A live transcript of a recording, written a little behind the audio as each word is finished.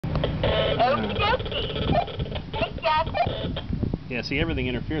Yeah, see, everything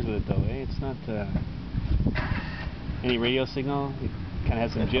interferes with it though, eh? It's not any radio signal. It kind of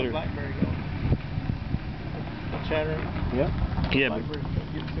has some jitter. BlackBerry going. Chattering. Yep. Yeah. BlackBerry's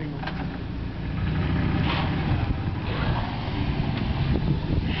got good signal.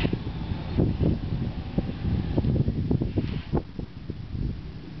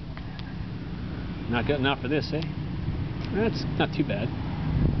 Not good enough for this, eh? That's not too bad.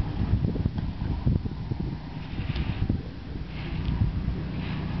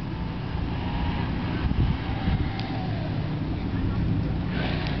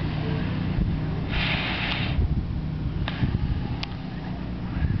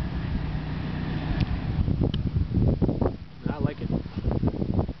 I like it.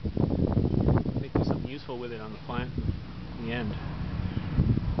 Make do something useful with it on the plant in the end.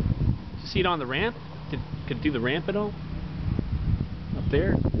 Did you see it on the ramp? Could it do the ramp at all? Up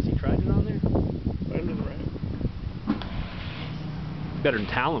there? Has he tried it on there? Right under the ramp. Better than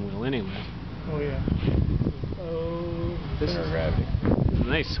Talon wheel anyway. Oh yeah. Oh, This center is of gravity. This is a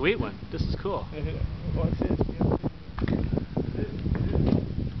nice sweet one. This is cool. Watch this.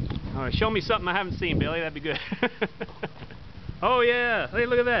 Alright, show me something I haven't seen, Billy. That'd be good. Oh yeah! Hey,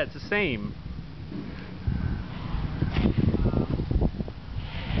 look at that. It's the same.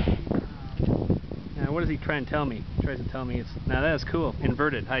 Now, what does he try and tell me? He tries to tell me it's... Now that is cool.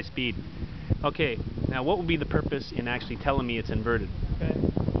 Inverted, high speed. Okay, now what would be the purpose in actually telling me it's inverted? Okay.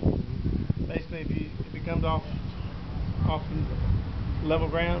 Basically, if it comes off level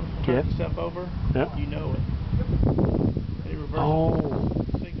ground, turns itself over, you know it. It reverses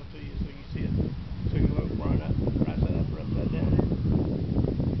the signal to you, so you see it. So you look right side up or upside down.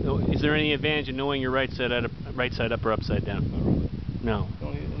 So is there any advantage in knowing your right side up or upside down? Not really. No.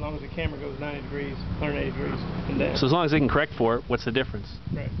 Only as long as the camera goes 90 degrees, 180 degrees, and down. So as long as they can correct for it, what's the difference?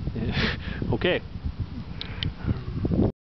 Correct. Okay.